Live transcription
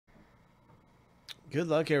Good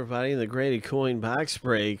luck, everybody, in the graded coin box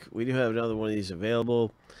break. We do have another one of these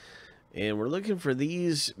available, and we're looking for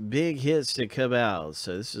these big hits to come out.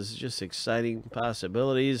 So this is just exciting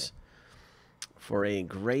possibilities for a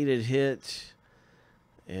graded hit.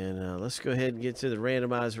 And let's go ahead and get to the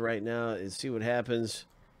randomizer right now and see what happens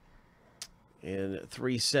in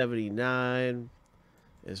 379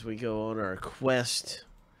 as we go on our quest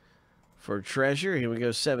for treasure. Here we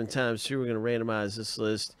go 7 times through. We're going to randomize this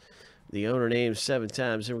list. The owner name 7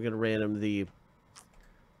 times, and we're going to random the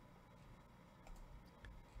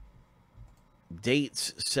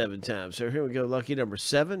dates 7 times. So here we go, lucky number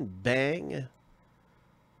 7, bang.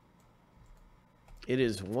 It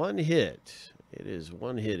is one hit. It is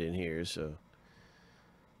one hit in here, so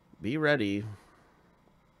be ready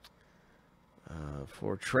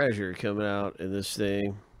for treasure coming out in this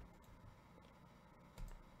thing.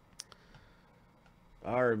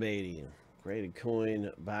 R-Baiting. Graded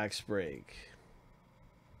coin box break.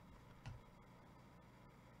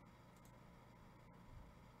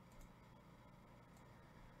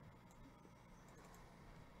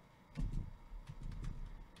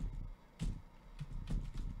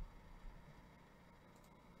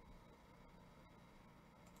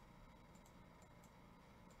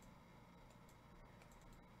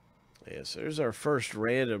 Yeah, so there's our first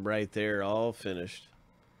random right there, all finished.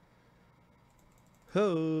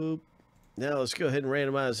 Hope. Now let's go ahead and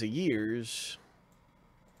randomize the years.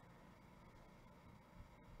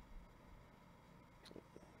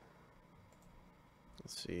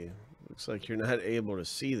 Let's see. Looks like you're not able to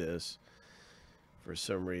see this for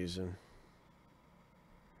some reason.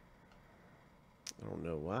 I don't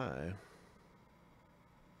know why.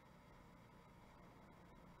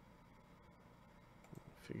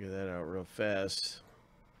 Figure that out real fast.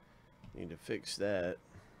 Need to fix that.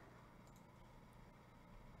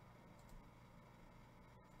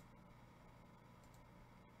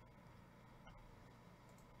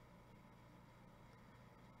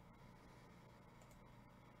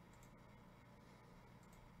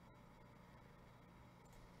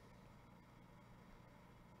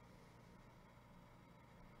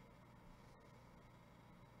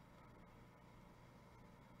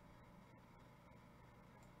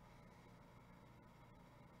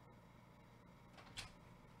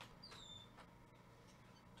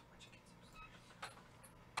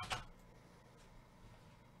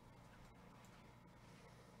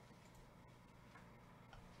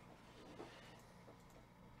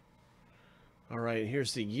 All right,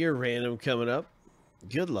 here's the year random coming up.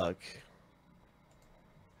 Good luck.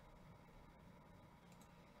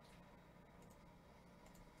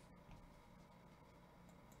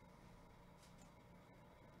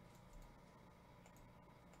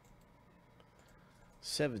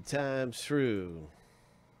 Seven times through.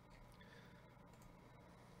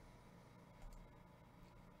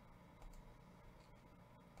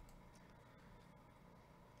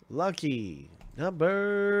 Lucky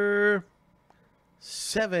number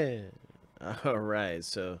 7. All right,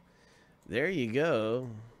 so there you go.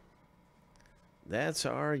 That's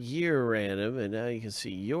our year random, and now you can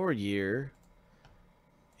see your year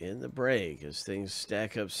in the break as things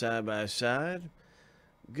stack up side by side.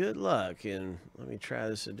 Good luck, and let me try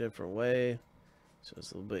this a different way so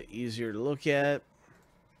it's a little bit easier to look at.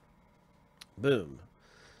 Boom.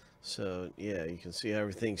 So yeah, you can see how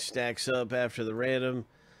everything stacks up after the random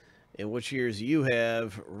and which years you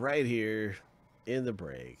have right here in the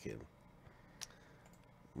break. And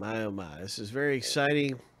my oh my, this is very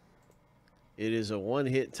exciting. It is a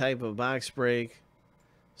one-hit type of box break.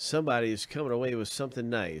 Somebody is coming away with something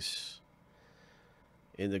nice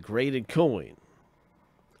in the graded coin.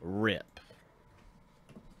 Rip.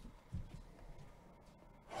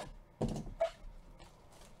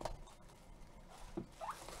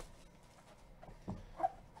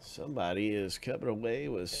 Somebody is coming away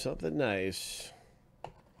with something nice.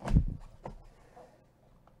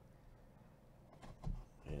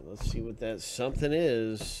 And let's see what that something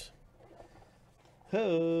is.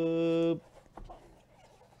 Hope.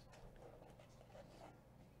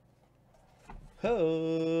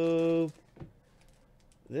 Hope.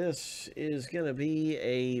 This is going to be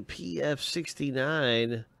a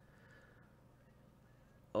PF69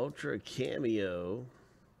 Ultra Cameo.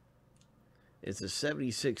 It's a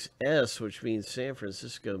 76S, which means San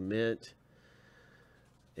Francisco Mint.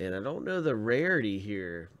 And I don't know the rarity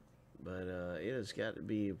here, but it has got to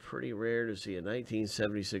be pretty rare to see a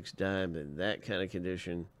 1976 dime in that kind of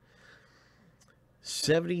condition.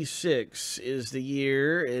 76 is the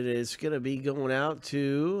year, and it's going to be going out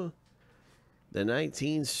to the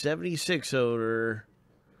 1976 owner.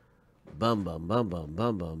 Bum, bum, bum, bum,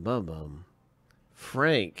 bum, bum, bum, bum.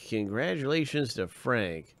 Frank. Congratulations to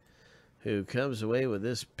Frank, who comes away with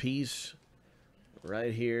this piece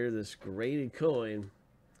right here, this graded coin.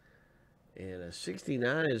 And a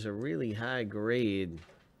 69 is a really high grade.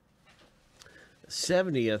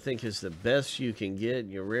 70, I think, is the best you can get.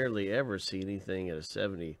 You rarely ever see anything at a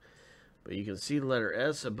 70. But you can see the letter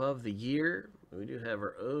S above the year. We do have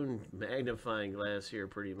our own magnifying glass here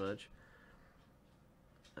pretty much.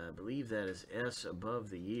 I believe that is S above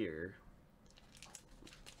the year.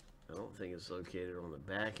 I don't think it's located on the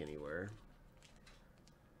back anywhere.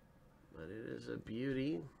 But it is a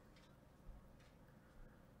beauty.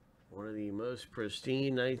 One of the most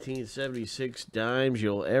pristine 1976 dimes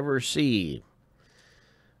you'll ever see.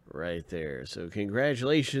 Right there. So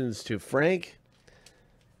congratulations to Frank.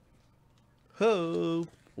 Ho!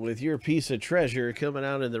 With your piece of treasure coming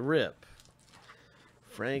out in the rip.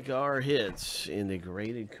 Frank R. Hits in the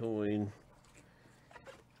graded coin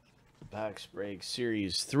box break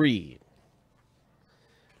series 3.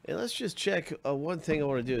 And let's just check. One thing I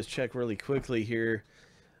want to do is check really quickly here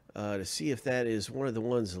to see if that is one of the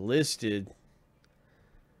ones listed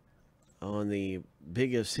on the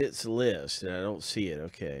biggest hits list. And I don't see it.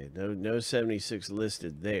 Okay, no 76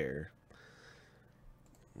 listed there.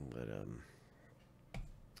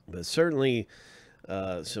 But certainly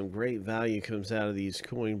some great value comes out of these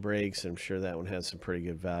coin breaks. I'm sure that one has some pretty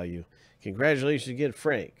good value. Congratulations again,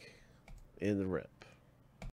 Frank, in the rip.